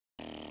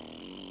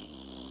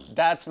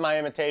That's my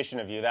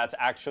imitation of you. That's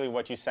actually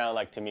what you sound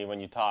like to me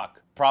when you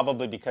talk.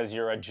 Probably because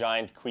you're a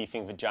giant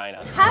queefing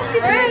vagina. Happy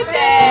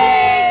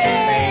birthday!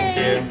 Thank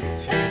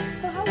you.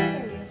 Cheers. So how old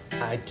are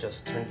you? I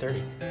just turned 30.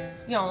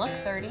 You don't look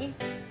 30.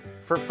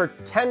 For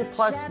 10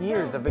 plus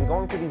years, I've been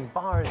going to these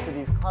bars, to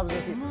these clubs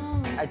with you.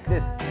 At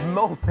this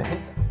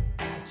moment,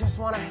 I just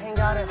want to hang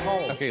out at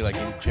home. Okay, like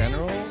in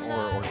general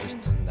or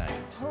just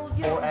tonight?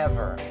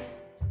 Forever.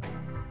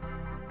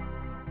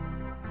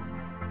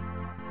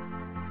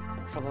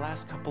 For the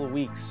last couple of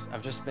weeks,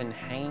 I've just been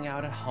hanging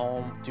out at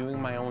home, doing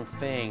my own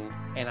thing,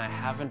 and I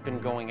haven't been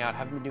going out,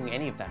 haven't been doing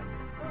any of that.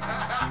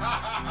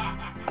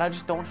 I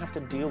just don't have to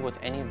deal with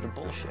any of the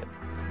bullshit.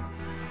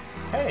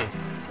 Hey.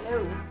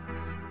 Hello.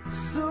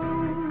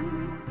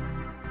 Soon,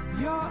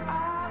 your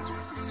eyes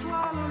will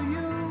swallow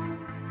you,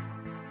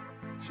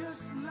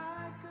 just like